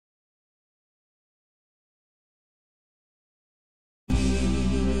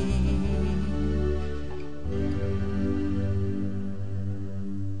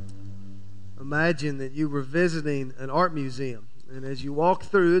imagine that you were visiting an art museum. And as you walk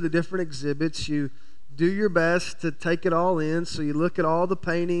through the different exhibits, you do your best to take it all in. So you look at all the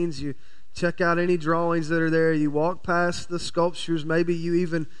paintings, you check out any drawings that are there, you walk past the sculptures, maybe you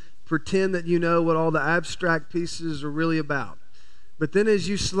even pretend that you know what all the abstract pieces are really about. But then as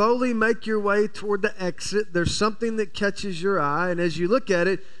you slowly make your way toward the exit, there's something that catches your eye, and as you look at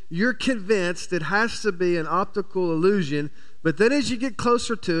it, you're convinced it has to be an optical illusion. But then as you get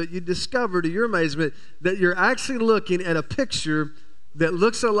closer to it, you discover, to your amazement, that you're actually looking at a picture that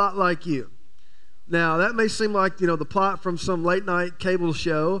looks a lot like you. Now, that may seem like, the plot from some late-night cable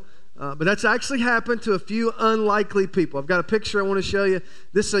show, but that's actually happened to a few unlikely people. I've got a picture I want to show you.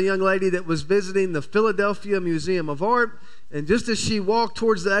 This is a young lady that was visiting the Philadelphia Museum of Art, and just as she walked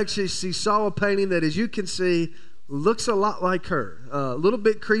towards the exit, she saw a painting that, as you can see, looks a lot like her. A little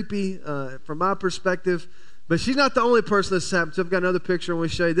bit creepy from my perspective, but she's not the only person this happened to. I've got another picture I want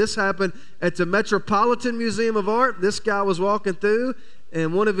to show you. This happened at the Metropolitan Museum of Art. This guy was walking through,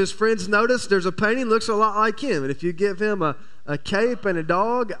 and one of his friends noticed there's a painting looks a lot like him. And if you give him a cape and a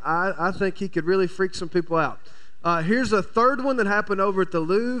dog, I think he could really freak some people out. Here's a third one that happened over at the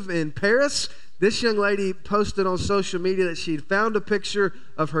Louvre in Paris. This young lady posted on social media that she'd found a picture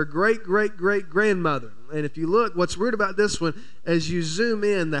of her great-great-great-grandmother. And if you look, what's weird about this one, as you zoom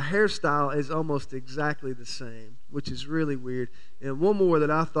in, the hairstyle is almost exactly the same, which is really weird. And one more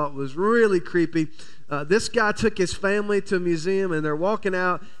that I thought was really creepy. This guy took his family to a museum, and they're walking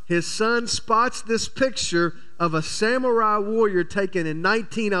out. His son spots this picture of a samurai warrior taken in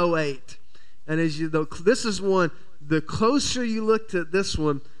 1908. And this is one, the closer you look at this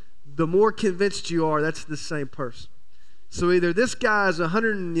one, the more convinced you are that's the same person. So either this guy is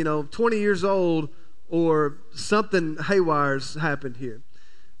 120 years old, or something haywire's happened here.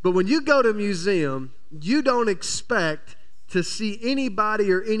 But when you go to a museum, you don't expect to see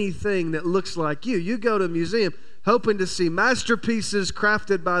anybody or anything that looks like you. You go to a museum hoping to see masterpieces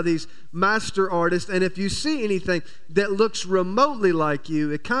crafted by these master artists, and if you see anything that looks remotely like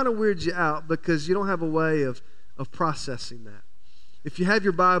you, it kind of weirds you out because you don't have a way of processing that. If you have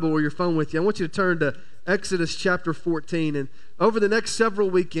your Bible or your phone with you, I want you to turn to Exodus chapter 14. And over the next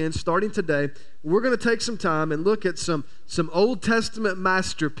several weekends, starting today, we're going to take some time and look at some Old Testament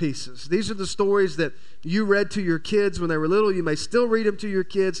masterpieces. These are the stories that you read to your kids when they were little. You may still read them to your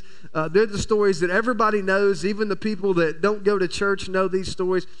kids. They're the stories that everybody knows. Even the people that don't go to church know these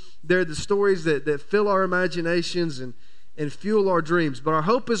stories. They're the stories that fill our imaginations and fuel our dreams. But our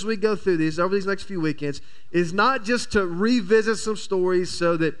hope as we go through these over these next few weekends is not just to revisit some stories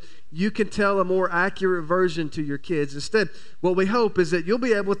so that you can tell a more accurate version to your kids. Instead, what we hope is that you'll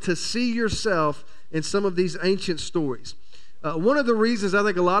be able to see yourself in some of these ancient stories. One of the reasons I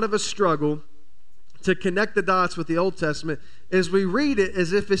think a lot of us struggle to connect the dots with the Old Testament is we read it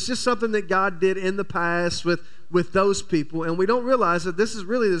as if it's just something that God did in the past with those people, and we don't realize that this is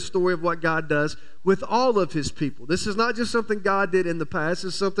really the story of what God does with all of his people. This is not just something God did in the past,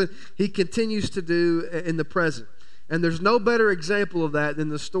 it's something he continues to do in the present. And there's no better example of that than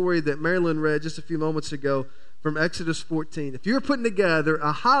the story that Marilyn read just a few moments ago from Exodus 14. If you're putting together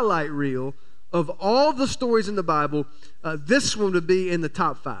a highlight reel of all the stories in the Bible, this one would be in the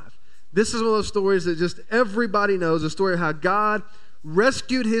top 5. This is one of those stories that just everybody knows, a story of how God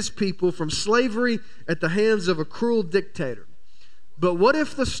rescued his people from slavery at the hands of a cruel dictator. But what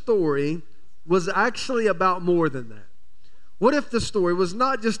if the story was actually about more than that? What if the story was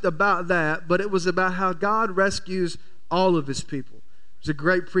not just about that, but it was about how God rescues all of his people? There's a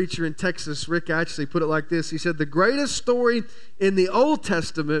great preacher in Texas, Rick actually put it like this. He said, the greatest story in the Old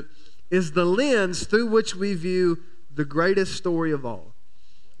Testament is the lens through which we view the greatest story of all.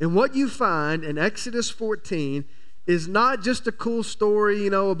 And what you find in Exodus 14 is not just a cool story,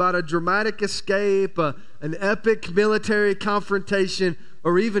 about a dramatic escape, an epic military confrontation,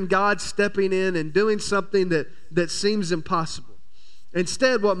 or even God stepping in and doing something that seems impossible.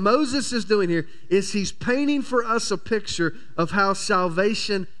 Instead, what Moses is doing here is he's painting for us a picture of how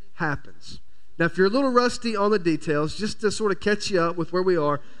salvation happens. Now, if you're a little rusty on the details, just to sort of catch you up with where we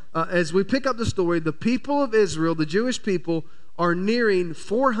are, as we pick up the story, the people of Israel, the Jewish people, are nearing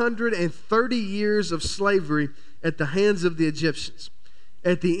 430 years of slavery at the hands of the Egyptians.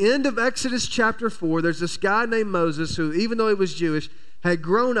 At the end of Exodus chapter 4, there's this guy named Moses who, even though he was Jewish, had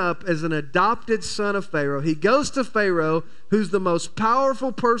grown up as an adopted son of Pharaoh. He goes to Pharaoh, who's the most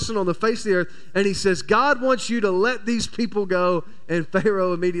powerful person on the face of the earth, and he says, God wants you to let these people go. And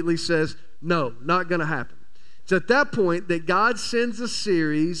Pharaoh immediately says, no, not going to happen. It's at that point that God sends a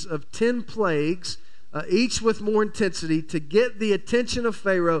series of 10 plagues, each with more intensity, to get the attention of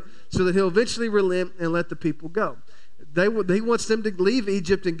Pharaoh so that he'll eventually relent and let the people go. he wants them to leave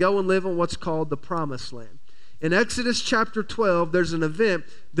Egypt and go and live in what's called the Promised Land. In Exodus chapter 12, there's an event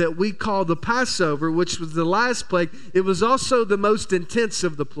that we call the Passover, which was the last plague. It was also the most intense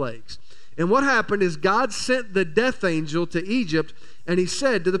of the plagues. And what happened is God sent the death angel to Egypt, and he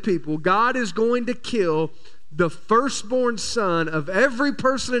said to the people, God is going to kill the firstborn son of every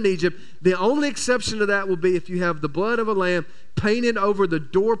person in Egypt. The only exception to that will be if you have the blood of a lamb painted over the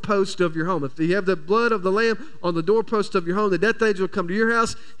doorpost of your home. If you have the blood of the lamb on the doorpost of your home, the death angel will come to your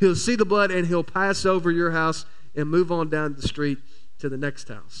house, he'll see the blood, and he'll pass over your house and move on down the street to the next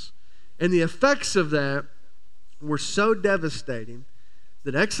house. And the effects of that were so devastating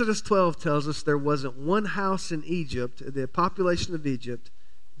that Exodus 12 tells us there wasn't one house in Egypt, the population of Egypt,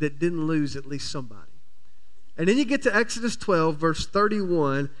 that didn't lose at least somebody. And then you get to Exodus 12, verse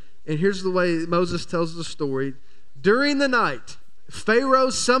 31, and here's the way Moses tells the story. During the night, Pharaoh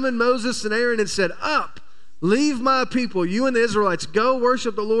summoned Moses and Aaron and said, Up, leave my people, you and the Israelites. Go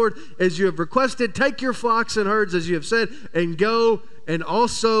worship the Lord as you have requested. Take your flocks and herds as you have said, and go and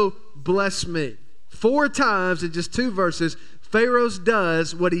also bless me. 4 times in just 2 verses, Pharaoh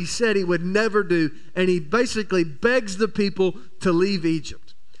does what he said he would never do, and he basically begs the people to leave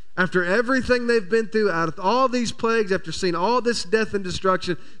Egypt. After everything they've been through, out of all these plagues, after seeing all this death and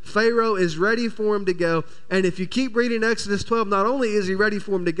destruction, Pharaoh is ready for him to go. And if you keep reading Exodus 12, not only is he ready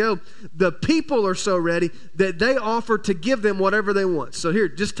for him to go, the people are so ready that they offer to give them whatever they want. So here,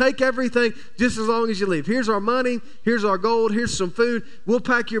 just take everything just as long as you leave. Here's our money, here's our gold, here's some food. We'll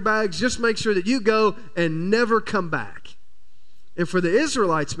pack your bags. Just make sure that you go and never come back. And for the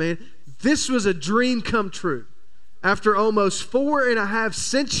Israelites, man, this was a dream come true. After almost 4.5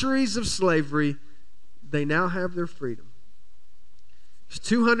 centuries of slavery, they now have their freedom. It's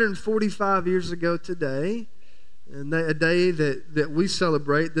 245 years ago today, and a day that we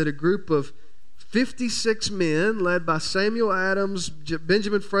celebrate, that a group of 56 men, led by Samuel Adams,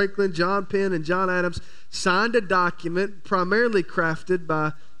 Benjamin Franklin, John Penn, and John Adams, signed a document primarily crafted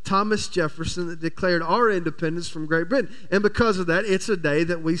by Thomas Jefferson that declared our independence from Great Britain. And because of that, it's a day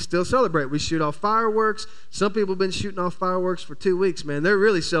that we still celebrate. We shoot off fireworks. Some people have been shooting off fireworks for 2 weeks, man. They're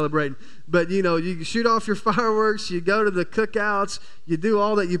really celebrating. But, you know, you shoot off your fireworks, you go to the cookouts, you do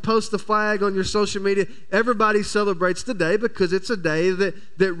all that, you post the flag on your social media. Everybody celebrates the day because it's a day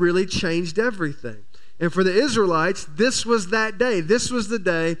that really changed everything. And for the Israelites, this was that day. This was the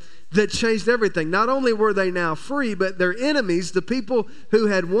day that changed everything. Not only were they now free, but their enemies, the people who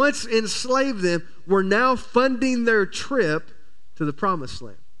had once enslaved them, were now funding their trip to the Promised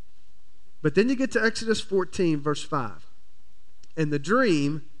Land. But then you get to Exodus 14, verse 5. And the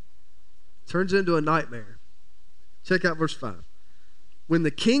dream turns into a nightmare. Check out verse 5. When the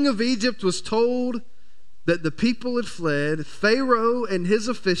king of Egypt was told that the people had fled, Pharaoh and his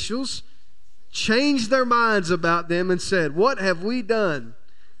officials changed their minds about them and said, What have we done?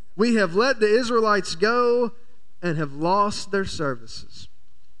 We have let the Israelites go and have lost their services.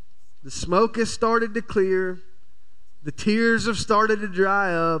 The smoke has started to clear. The tears have started to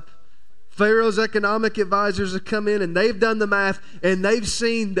dry up. Pharaoh's economic advisors have come in and they've done the math, and they've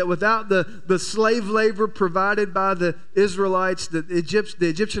seen that without the slave labor provided by the Israelites, the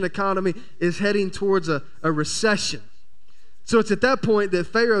Egyptian economy is heading towards a recession. So it's at that point that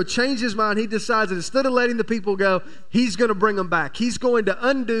Pharaoh changed his mind. He decides that instead of letting the people go, he's going to bring them back. He's going to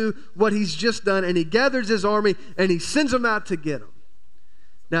undo what he's just done, and he gathers his army and he sends them out to get them.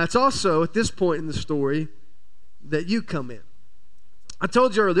 Now, it's also at this point in the story that you come in. I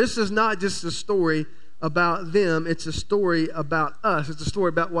told you earlier, this is not just a story about them. It's a story about us. It's a story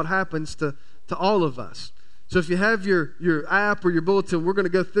about what happens to all of us. So if you have your app or your bulletin, we're going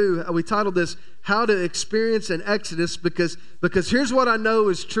to go through. We titled this, How to Experience an Exodus, because here's what I know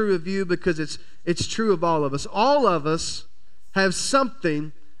is true of you, because it's true of all of us. All of us have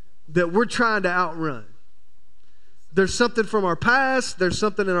something that we're trying to outrun. There's something from our past. There's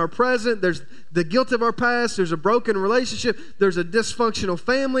something in our present. There's the guilt of our past. There's a broken relationship. There's a dysfunctional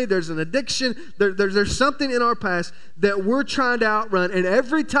family. There's an addiction. There's something in our past that we're trying to outrun. And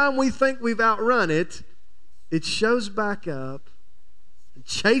every time we think we've outrun it, it shows back up and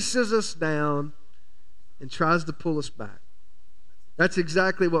chases us down and tries to pull us back. That's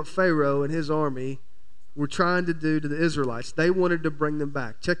exactly what Pharaoh and his army were trying to do to the Israelites. They wanted to bring them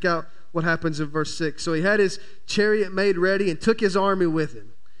back. Check out what happens in verse 6. So he had his chariot made ready and took his army with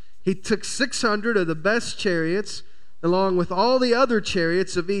him. He took 600 of the best chariots, along with all the other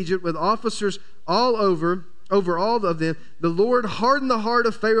chariots of Egypt, with officers all over all of them. The Lord hardened the heart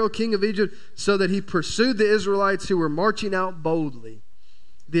of Pharaoh, king of Egypt, so that he pursued the Israelites who were marching out boldly.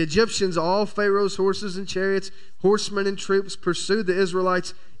 The Egyptians, all Pharaoh's horses and chariots, horsemen and troops, pursued the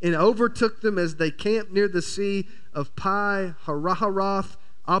Israelites and overtook them as they camped near the sea of Pi-hahiroth,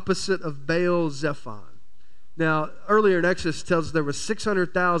 opposite of Baal-zephon. Now, earlier in Exodus, it tells us there were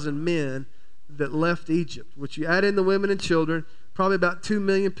 600,000 men that left Egypt, which you add in the women and children, probably about 2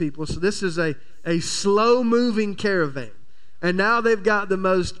 million people. So this is a slow-moving caravan. And now they've got the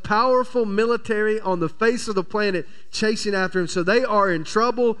most powerful military on the face of the planet chasing after them. So they are in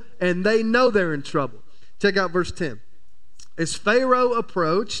trouble, and they know they're in trouble. Check out verse 10. As Pharaoh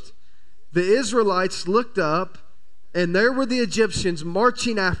approached, the Israelites looked up, and there were the Egyptians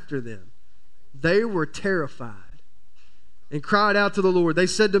marching after them. They were terrified and cried out to the Lord. They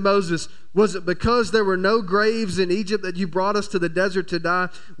said to Moses, "Was it because there were no graves in Egypt that you brought us to the desert to die?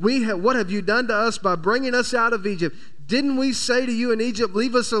 What have you done to us by bringing us out of Egypt? Didn't we say to you in Egypt,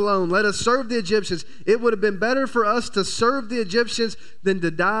 'Leave us alone, let us serve the Egyptians'? It would have been better for us to serve the Egyptians than to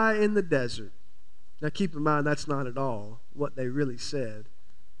die in the desert." Now keep in mind, that's not at all what they really said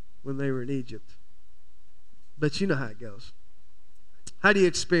when they were in Egypt. But you know how it goes. How do you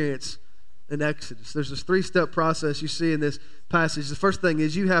experience an Exodus? There's this 3-step process you see in this passage. The first thing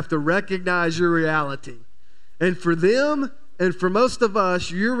is you have to recognize your reality. And for them, and for most of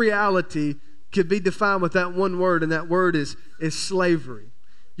us, your reality could be defined with that one word, and that word is slavery.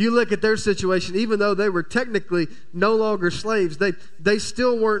 You look at their situation, even though they were technically no longer slaves, they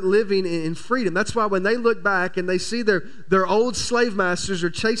still weren't living in freedom. That's why when they look back and they see their old slave masters are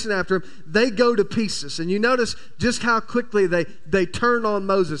chasing after them, they go to pieces. And you notice just how quickly they turn on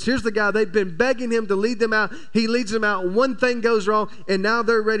Moses. Here's the guy, they've been begging him to lead them out. He leads them out. One thing goes wrong, and now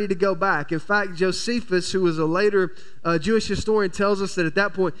they're ready to go back. In fact, Josephus, who was a later Jewish historian, tells us that at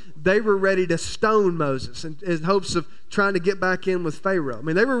that point, they were ready to stone Moses in hopes of trying to get back in with Pharaoh. I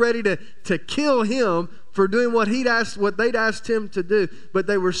mean, they were ready to kill him for doing what they'd asked him to do. But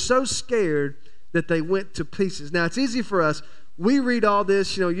they were so scared that they went to pieces. Now, it's easy for us. We read all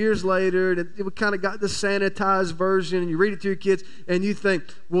this, years later, and we kind of got the sanitized version, and you read it to your kids, and you think,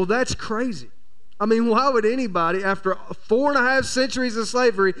 well, that's crazy. I mean, why would anybody, after 4.5 centuries of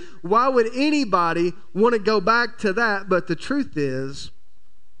slavery, why would anybody want to go back to that? But the truth is,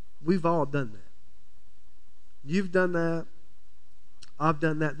 we've all done that. You've done that. I've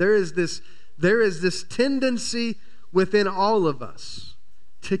done that. There is this tendency within all of us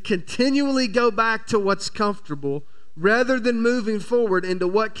to continually go back to what's comfortable rather than moving forward into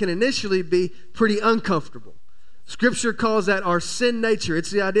what can initially be pretty uncomfortable. Scripture calls that our sin nature. It's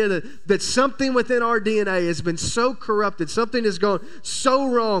the idea that something within our DNA has been so corrupted, something has gone so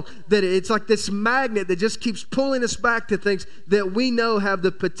wrong that it's like this magnet that just keeps pulling us back to things that we know have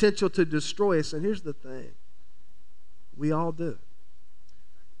the potential to destroy us. And here's the thing. We all do.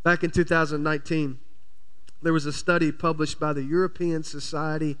 Back in 2019, there was a study published by the European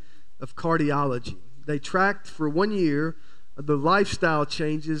Society of Cardiology. They tracked for 1 year the lifestyle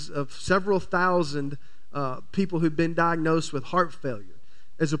changes of several thousand people who've been diagnosed with heart failure.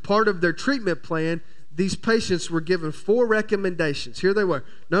 As a part of their treatment plan, these patients were given 4 recommendations. Here they were.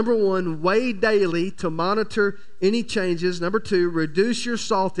 Number 1, weigh daily to monitor any changes. Number 2, reduce your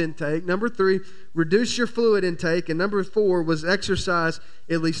salt intake. Number 3, reduce your fluid intake. And number 4 was exercise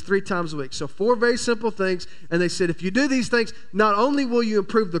at least 3 times a week. So 4 very simple things. And they said if you do these things, not only will you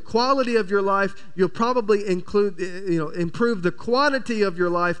improve the quality of your life, you'll probably improve the quantity of your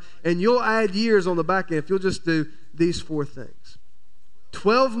life, and you'll add years on the back end if you'll just do these 4 things.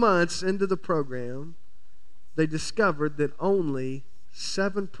 12 months into the program, they discovered that only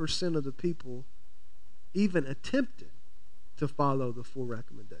 7% of the people even attempted to follow the 4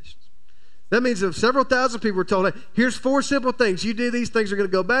 recommendations. That means if several thousand people were told, hey, here's 4 simple things. You do these things, are going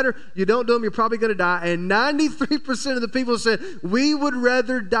to go better. You don't do them, you're probably going to die. And 93% of the people said, we would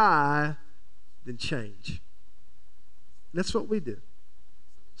rather die than change. And that's what we do.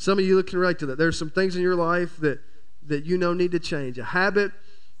 Some of you can relate to that. There's some things in your life that need to change. A habit,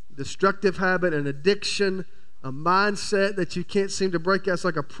 destructive habit, an addiction, a mindset that you can't seem to break out. It's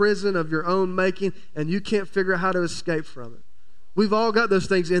like a prison of your own making, and you can't figure out how to escape from it. We've all got those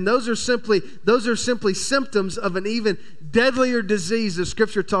things, and those are simply symptoms of an even deadlier disease that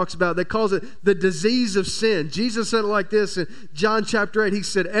Scripture talks about. They calls it the disease of sin. Jesus said it like this in John chapter 8. He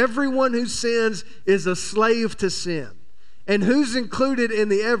said, everyone who sins is a slave to sin. And who's included in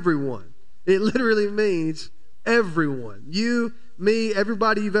the everyone? It literally means everyone. You, me,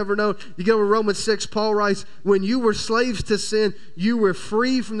 everybody you've ever known. You go to Romans 6, Paul writes, when you were slaves to sin, you were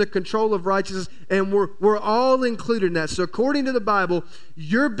free from the control of righteousness, and we're all included in that. So according to the Bible,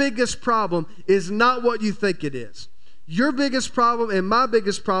 your biggest problem is not what you think it is. Your biggest problem and my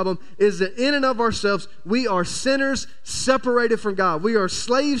biggest problem is that in and of ourselves, we are sinners separated from God. We are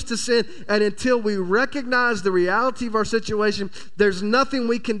slaves to sin, and until we recognize the reality of our situation, there's nothing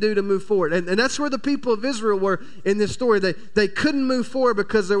we can do to move forward. And that's where the people of Israel were in this story. They couldn't move forward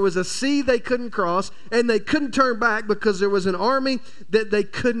because there was a sea they couldn't cross, and they couldn't turn back because there was an army that they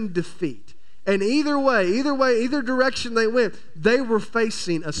couldn't defeat. And either way, either direction they went, they were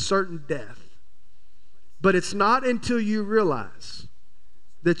facing a certain death. But it's not until you realize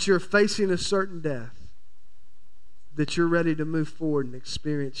that you're facing a certain death that you're ready to move forward and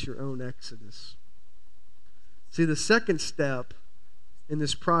experience your own exodus. See, the second step in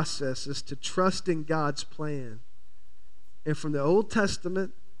this process is to trust in God's plan. And from the Old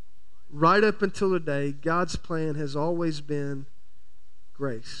Testament right up until today, God's plan has always been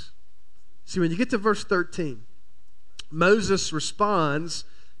grace. See, when you get to verse 13, Moses responds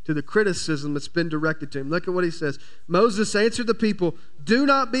to the criticism that's been directed to him. Look at what he says. Moses answered the people, "Do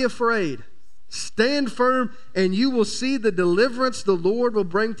not be afraid. Stand firm, and you will see the deliverance the Lord will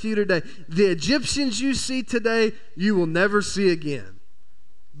bring to you today. The Egyptians you see today, you will never see again.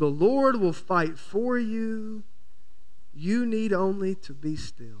 The Lord will fight for you. You need only to be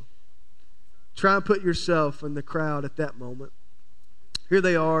still." Try and put yourself in the crowd at that moment. Here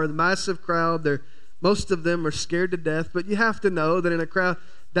they are, the massive crowd. Most of them are scared to death, but you have to know that in a crowd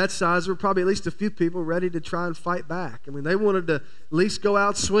that size, there were probably at least a few people ready to try and fight back. I mean, they wanted to at least go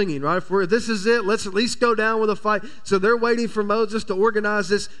out swinging, right? If this is it, let's at least go down with a fight. So they're waiting for Moses to organize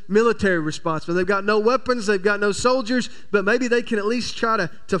this military response. But they've got no weapons, they've got no soldiers, but maybe they can at least try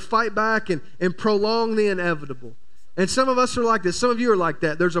to fight back and prolong the inevitable. And some of us are like this. Some of you are like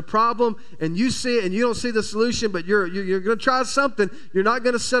that. There's a problem, and you see it, and you don't see the solution, but you're going to try something. You're not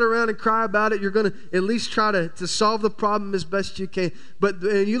going to sit around and cry about it. You're going to at least try to solve the problem as best you can. But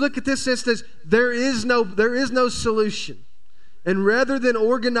you look at this instance, there is no solution. And rather than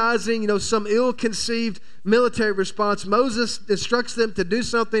organizing, some ill-conceived military response, Moses instructs them to do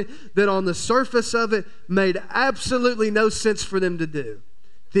something that on the surface of it made absolutely no sense for them to do.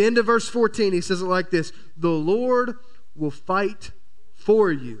 At the end of verse 14, he says it like this: "The Lord will fight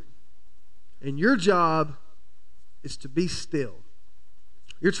for you, and your job is to be still."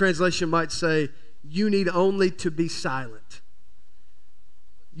 Your translation might say, "You need only to be silent."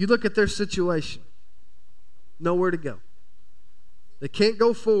 You look at their situation, nowhere to go. They can't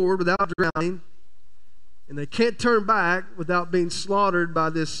go forward without drowning, and they can't turn back without being slaughtered by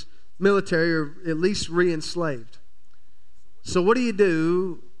this military, or at least re-enslaved. So what do you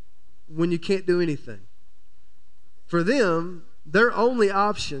do when you can't do anything? For them, their only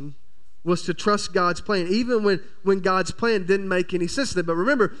option was to trust God's plan, even when God's plan didn't make any sense to them. But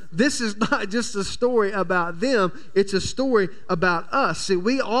remember, this is not just a story about them, it's a story about us. See,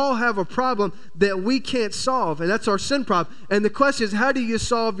 we all have a problem that we can't solve, and that's our sin problem. And the question is, how do you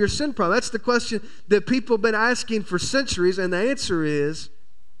solve your sin problem? That's the question that people have been asking for centuries, and the answer is,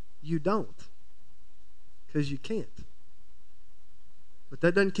 you don't. Because you can't. But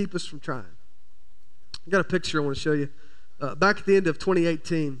that doesn't keep us from trying. I've got a picture I want to show you. Back at the end of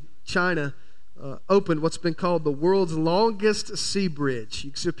 2018, China opened what's been called the world's longest sea bridge.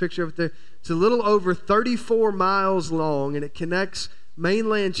 You can see a picture of it there. It's a little over 34 miles long, and it connects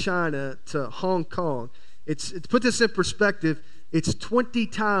mainland China to Hong Kong. To put this in perspective, it's 20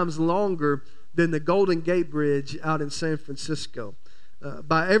 times longer than the Golden Gate Bridge out in San Francisco.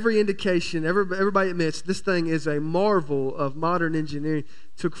 By every indication, everybody admits this thing is a marvel of modern engineering.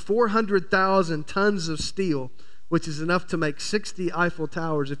 It took 400,000 tons of steel, which is enough to make 60 Eiffel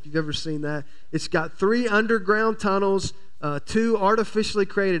Towers, if you've ever seen that. It's got 3 underground tunnels, 2 artificially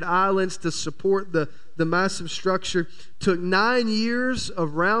created islands to support the massive structure. Took 9 years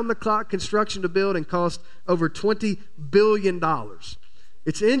of round-the-clock construction to build and cost over $20 billion.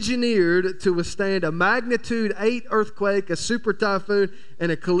 It's engineered to withstand a magnitude 8 earthquake, a super typhoon,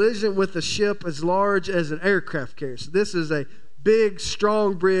 and a collision with a ship as large as an aircraft carrier. So this is a big,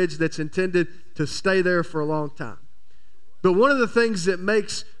 strong bridge that's intended to stay there for a long time. But one of the things that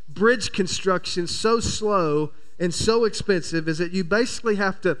makes bridge construction so slow and so expensive is that you basically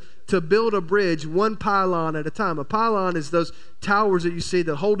have to build a bridge one pylon at a time. A pylon is those towers that you see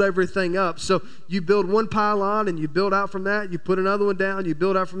that hold everything up. So you build one pylon and you build out from that. You put another one down, you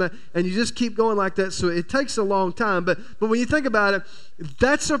build out from that, and you just keep going like that. So it takes a long time. But when you think about it,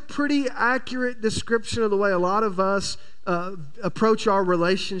 that's a pretty accurate description of the way a lot of us approach our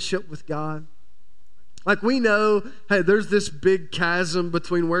relationship with God. Like we know, hey, there's this big chasm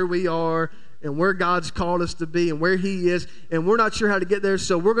between where we are and where God's called us to be and where He is, and we're not sure how to get there,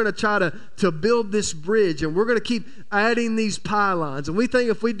 so we're going to try to build this bridge, and we're going to keep adding these pylons. And we think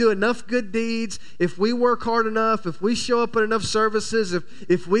if we do enough good deeds, if we work hard enough, if we show up at enough services,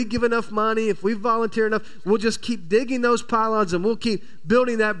 if we give enough money, if we volunteer enough, we'll just keep digging those pylons and we'll keep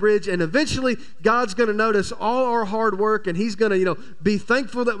building that bridge, and eventually God's going to notice all our hard work, and He's going to, be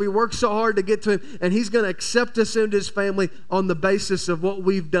thankful that we worked so hard to get to Him, and He's going to accept us into His family on the basis of what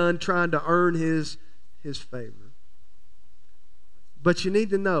we've done trying to earn His favor. But you need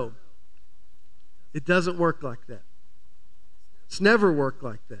to know, it doesn't work like that. It's never worked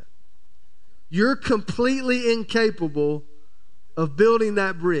like that. You're completely incapable of building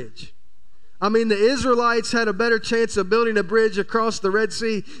that bridge. I mean, the Israelites had a better chance of building a bridge across the Red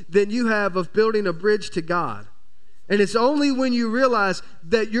Sea than you have of building a bridge to God. And it's only when you realize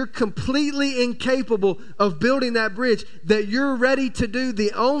that you're completely incapable of building that bridge that you're ready to do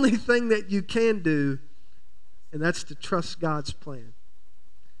the only thing that you can do, and that's to trust God's plan.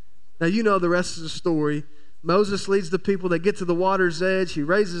 Now, you know the rest of the story. Moses leads the people. They get to the water's edge. He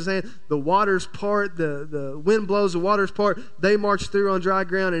raises his hand. The waters part. The wind blows. The waters part. They march through on dry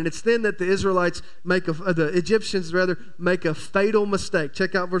ground. And it's then that the Egyptians make a fatal mistake.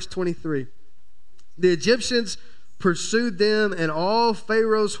 Check out verse 23. The Egyptians pursued them, and all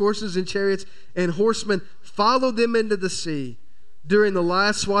Pharaoh's horses and chariots and horsemen followed them into the sea. During the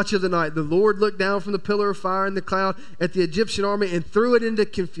last watch of the night, the Lord looked down from the pillar of fire in the cloud at the Egyptian army and threw it into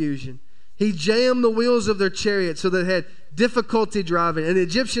confusion. He jammed the wheels of their chariots so they had difficulty driving. And the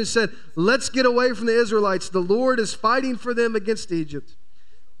Egyptians said, "Let's get away from the Israelites. The Lord is fighting for them against Egypt."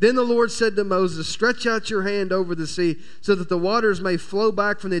 Then the Lord said to Moses, "Stretch out your hand over the sea so that the waters may flow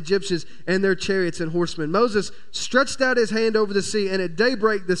back from the Egyptians and their chariots and horsemen." Moses stretched out his hand over the sea, and at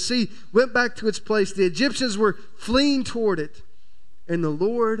daybreak the sea went back to its place. The Egyptians were fleeing toward it, and the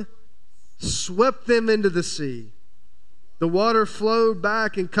Lord swept them into the sea. The water flowed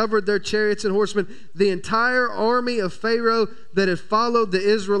back and covered their chariots and horsemen, the entire army of Pharaoh that had followed the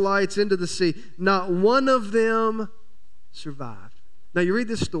Israelites into the sea. Not one of them survived. Now you read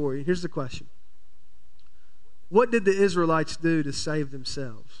this story, here's the question. What did the Israelites do to save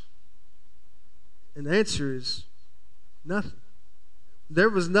themselves? And the answer is nothing. There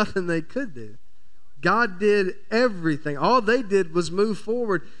was nothing they could do. God did everything. All they did was move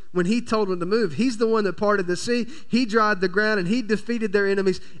forward when He told them to move. He's the one that parted the sea. He dried the ground and He defeated their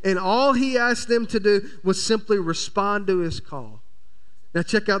enemies. And all He asked them to do was simply respond to His call. Now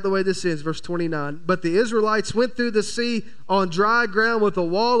check out the way this ends, verse 29. But the Israelites went through the sea on dry ground with a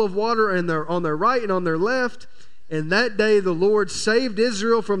wall of water on their right and on their left. And that day the Lord saved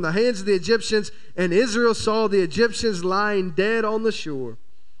Israel from the hands of the Egyptians, and Israel saw the Egyptians lying dead on the shore.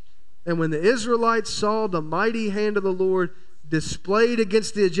 And when the Israelites saw the mighty hand of the Lord displayed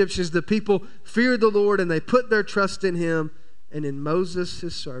against the Egyptians, the people feared the Lord, and they put their trust in Him and in Moses,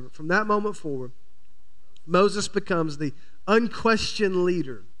 His servant. From that moment forward, Moses becomes the unquestioned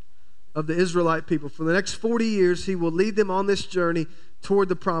leader of the Israelite people. For the next 40 years, he will lead them on this journey toward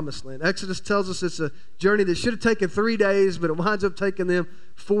the promised land. Exodus tells us it's a journey that should have taken 3 days, but it winds up taking them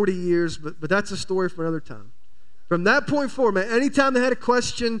 40 years. But that's a story for another time. From that point forward, man, anytime they had a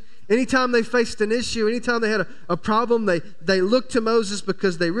question, anytime they faced an issue, anytime they had a problem, they looked to Moses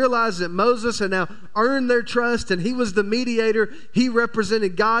because they realized that Moses had now earned their trust, and he was the mediator. He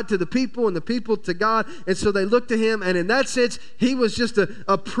represented God to the people and the people to God, and so they looked to him, and in that sense, he was just a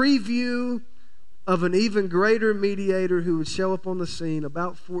preview of an even greater mediator who would show up on the scene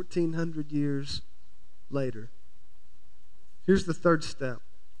about 1,400 years later. Here's the third step.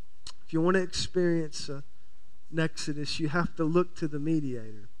 If you want to experience an Exodus, you have to look to the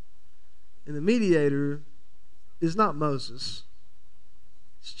mediator. And the mediator is not Moses.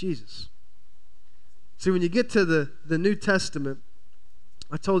 It's Jesus. See, when you get to the New Testament,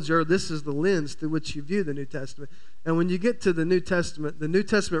 I told you earlier, this is the lens through which you view the New Testament. And when you get to the New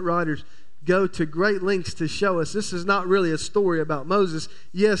Testament writers go to great lengths to show us this is not really a story about Moses.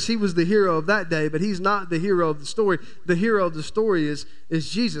 Yes, he was the hero of that day, but he's not the hero of the story. The hero of the story is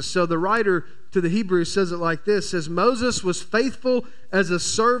Jesus. So the writer to the Hebrews says it like this, says, Moses was faithful as a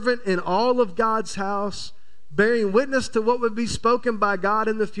servant in all of God's house, bearing witness to what would be spoken by God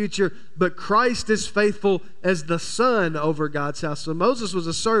in the future, but Christ is faithful as the son over God's house. So Moses was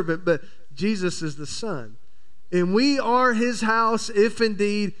a servant, but Jesus is the son. And we are his house if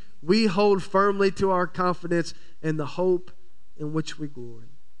indeed we hold firmly to our confidence and the hope in which we glory.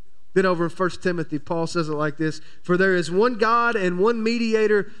 Then over in 1 Timothy, Paul says it like this, for there is one God and one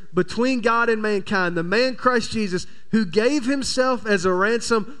mediator between God and mankind, the man Christ Jesus, who gave himself as a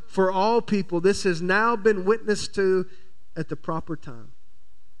ransom for all people. This has now been witnessed to at the proper time.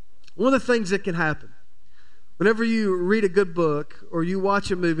 One of the things that can happen whenever you read a good book or you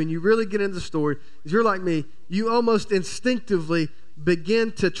watch a movie and you really get into the story, is you're like me, you almost instinctively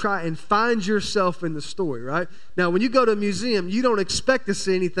begin to try and find yourself in the story, right? Now, when you go to a museum, you don't expect to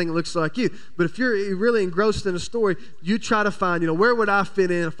see anything that looks like you. But if you're really engrossed in a story, you try to find, where would I fit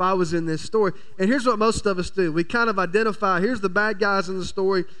in if I was in this story? And here's what most of us do. We kind of identify, here's the bad guys in the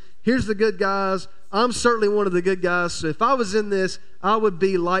story, here's the good guys. I'm certainly one of the good guys, so if I was in this, I would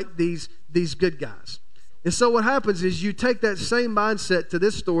be like these good guys. And so what happens is you take that same mindset to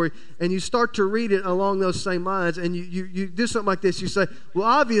this story and you start to read it along those same lines, and you do something like this. You say, well,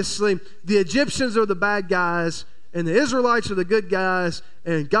 obviously, the Egyptians are the bad guys and the Israelites are the good guys,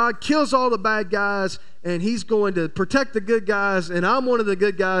 and God kills all the bad guys and he's going to protect the good guys, and I'm one of the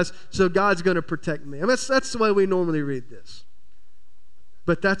good guys, so God's going to protect me. I mean, that's the way we normally read this.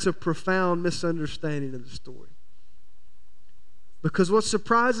 But that's a profound misunderstanding of the story. Because what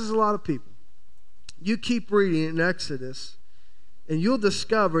surprises a lot of people, you keep reading in Exodus, and you'll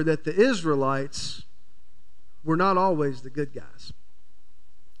discover that the Israelites were not always the good guys.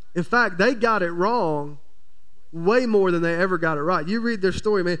 In fact, they got it wrong way more than they ever got it right. You read their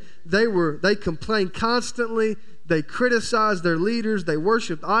story, man, they complained constantly. They criticized their leaders. They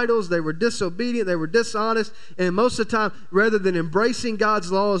worshiped idols. They were disobedient. They were dishonest. And most of the time, rather than embracing God's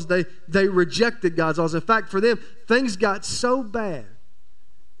laws, they rejected God's laws. In fact, for them, things got so bad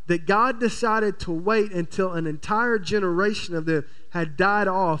that God decided to wait until an entire generation of them had died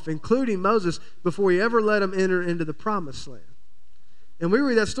off, including Moses, before he ever let them enter into the promised land. And we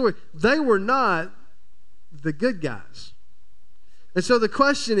read that story. They were not the good guys. And so the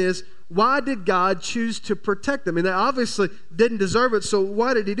question is, why did God choose to protect them? And they obviously didn't deserve it, so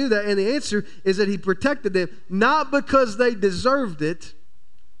why did he do that? And the answer is that he protected them, not because they deserved it,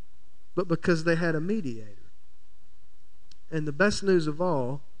 but because they had a mediator. And the best news of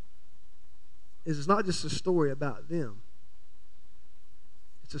all is it's not just a story about them.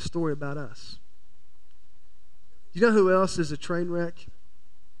 It's a story about us. You know who else is a train wreck?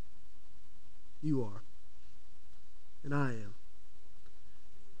 You are. And I am.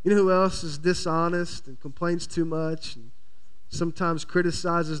 You know who else is dishonest and complains too much and sometimes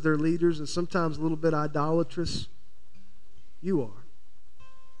criticizes their leaders and sometimes a little bit idolatrous? You are.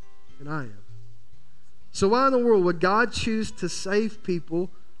 And I am. So why in the world would God choose to save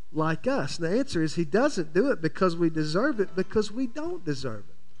people like us? And the answer is he doesn't do it because we deserve it, because we don't deserve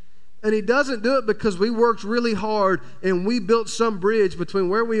it. And he doesn't do it because we worked really hard and we built some bridge between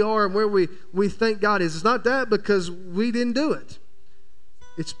where we are and where we think God is. It's not that, because we didn't do it.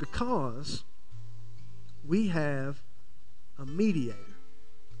 It's because we have a mediator.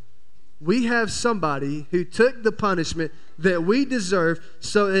 We have somebody who took the punishment that we deserve,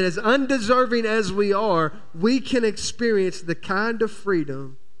 so that as undeserving as we are, we can experience the kind of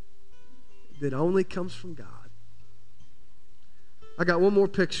freedom that only comes from God. I got one more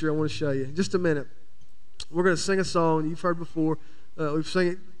picture I want to show you. In just a minute, we're going to sing a song you've heard before. We've sung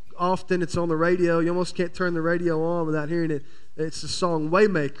it often. It's on the radio. You almost can't turn the radio on without hearing it. It's the song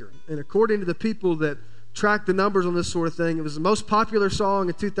Waymaker. And according to the people that track the numbers on this sort of thing, it was the most popular song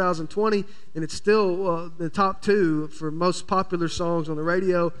in 2020, and it's still the top 2 for most popular songs on the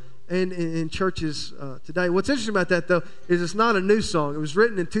radio and in churches today. What's interesting about that, though, is it's not a new song. It was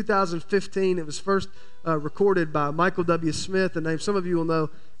written in 2015. It was first recorded by Michael W. Smith, a name some of you will know,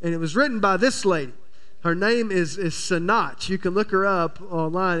 and it was written by this lady. Her name is Sanach. You can look her up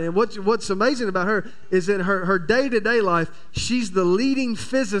online. And what's amazing about her is that her day-to-day life, she's the leading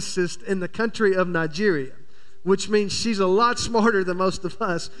physicist in the country of Nigeria, which means she's a lot smarter than most of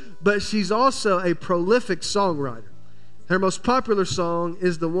us, but she's also a prolific songwriter. Her most popular song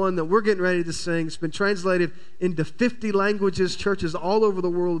is the one that we're getting ready to sing. It's been translated into 50 languages. Churches all over the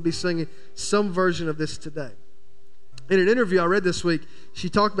world will be singing some version of this today. In an interview I read this week, she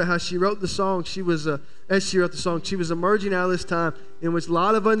talked about how she wrote the song. As she wrote the song, she was emerging out of this time in which a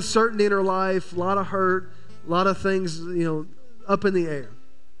lot of uncertainty in her life, a lot of hurt, a lot of things, up in the air.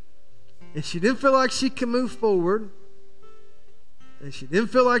 And she didn't feel like she could move forward. And she didn't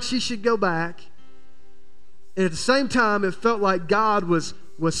feel like she should go back. And at the same time, it felt like God was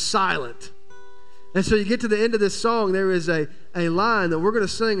silent. And so you get to the end of this song, there is a line that we're going to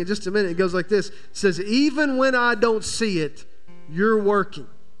sing in just a minute. It goes like this. It says, even when I don't see it, you're working.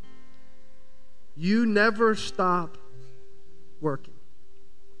 You never stop working.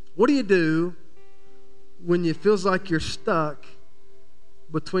 What do you do when it feels like you're stuck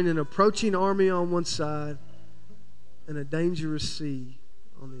between an approaching army on one side and a dangerous sea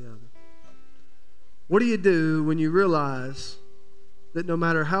on the other? What do you do when you realize that no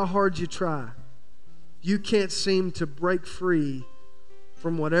matter how hard you try, you can't seem to break free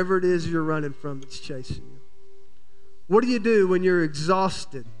from whatever it is you're running from that's chasing you? What do you do when you're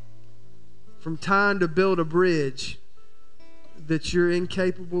exhausted from trying to build a bridge that you're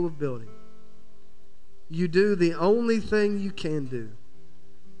incapable of building? You do the only thing you can do,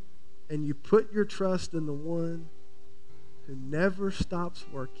 and you put your trust in the one who never stops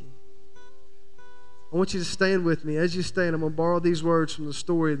working. I want you to stand with me. As you stand, I'm going to borrow these words from the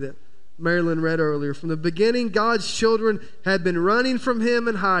story that Marilyn read earlier. From the beginning, God's children had been running from Him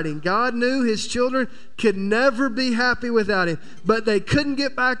and hiding. God knew His children could never be happy without Him, but they couldn't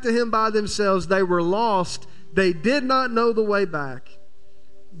get back to Him by themselves. They were lost. They did not know the way back.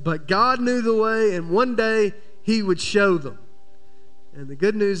 But God knew the way, and one day He would show them. And the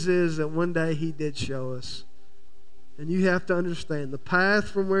good news is that one day He did show us. And you have to understand, the path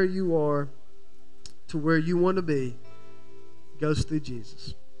from where you are to where you want to be goes through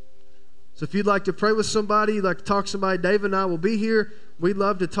Jesus. So if you'd like to pray with somebody, you'd like to talk to somebody, Dave and I will be here. We'd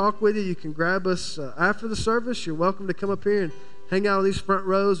love to talk with you. You can grab us after the service. You're welcome to come up here and hang out on these front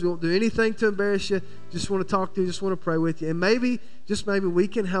rows. We won't do anything to embarrass you. Just want to talk to you. Just want to pray with you. And maybe, just maybe, we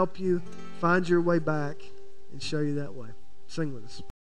can help you find your way back and show you that way. Sing with us.